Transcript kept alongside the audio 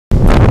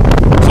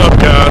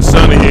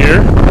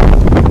here.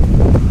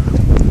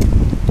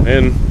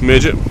 And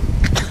Midget.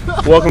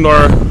 Welcome to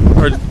our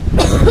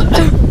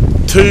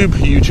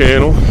TubeU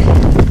channel.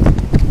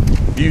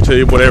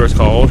 YouTube, whatever it's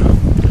called.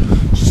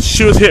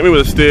 She was hitting me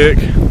with a stick,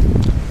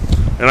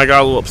 and I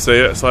got a little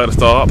upset, so I had to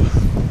stop.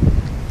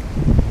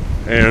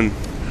 And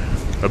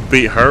I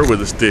beat her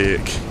with a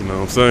stick, you know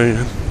what I'm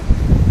saying?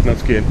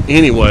 That's good.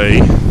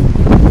 Anyway,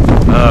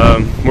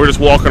 we're just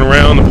walking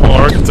around the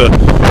park. It's a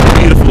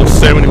beautiful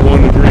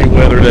 71-degree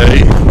weather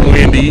day.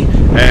 Windy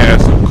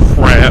as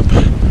crap.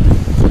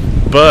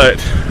 But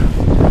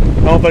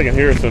I don't think I can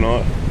hear us or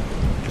not.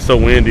 It's so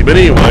windy. But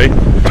anyway,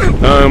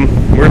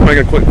 we're gonna make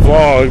a quick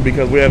vlog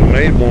because we haven't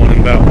made one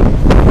in about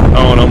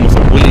almost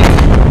a week.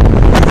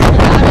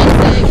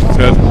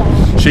 Because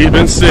she's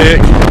been sick.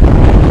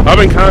 I've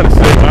been kind of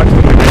sick. I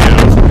took my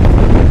videos.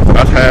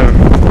 I've had.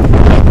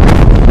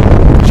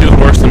 She was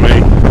worse than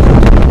me.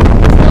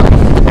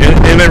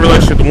 In that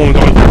relationship, the woman's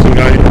always worse than the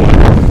guy.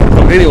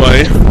 So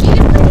anyway.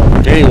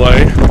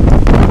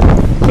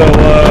 So what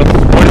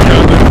are you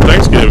gonna do?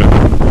 Thanksgiving.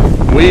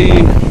 We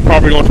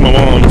probably going to my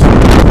mom's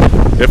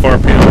if our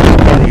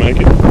parents probably make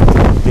it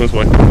this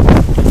way,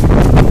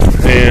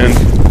 and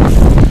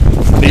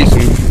eat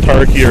some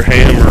turkey or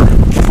ham or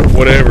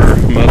whatever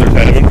mother's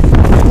having.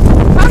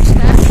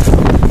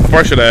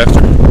 Probably should ask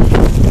her.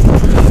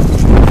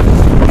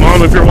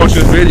 Mom, if you're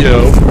watching this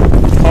video,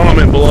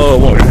 comment below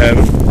what you're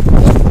having.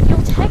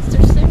 You'll text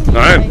her soon.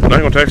 I ain't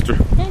gonna text her.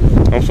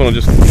 I'm just gonna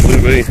just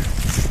leave it be.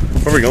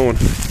 Where are we going?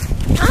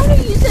 I don't know,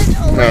 you said,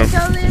 oh, let's go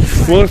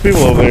this way. Well, there's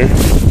people over there.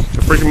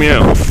 They're freaking me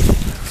out.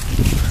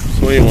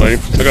 So anyway,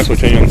 I gotta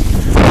switch hands.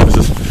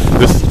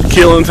 This is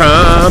killing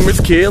time. It's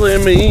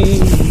killing me.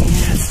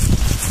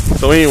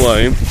 So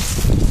anyway,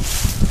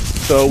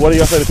 so what do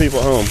y'all say to people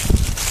at home?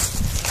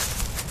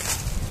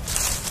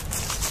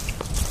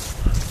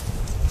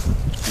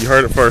 You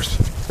heard it first,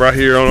 right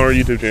here on our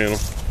YouTube channel.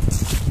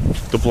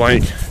 The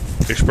blank,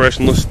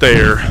 expressionless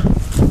stare.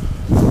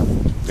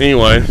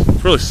 Anyway,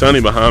 it's really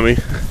sunny behind me.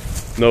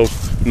 No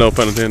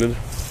pun intended.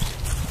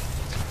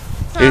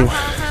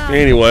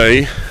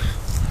 Anyway,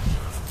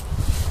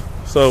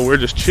 so we're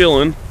just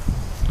chilling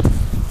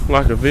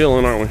like a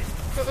villain, aren't we?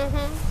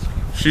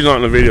 Mm-hmm. She's not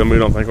in the video mood,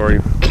 I don't think, are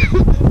you?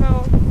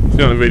 No. She's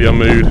not in the video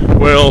mood.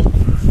 Well,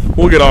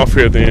 we'll get off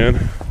here at the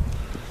end.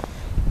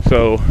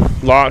 So,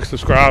 like,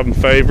 subscribe, and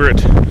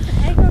favorite.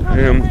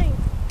 And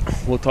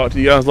we'll talk to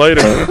you guys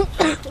later.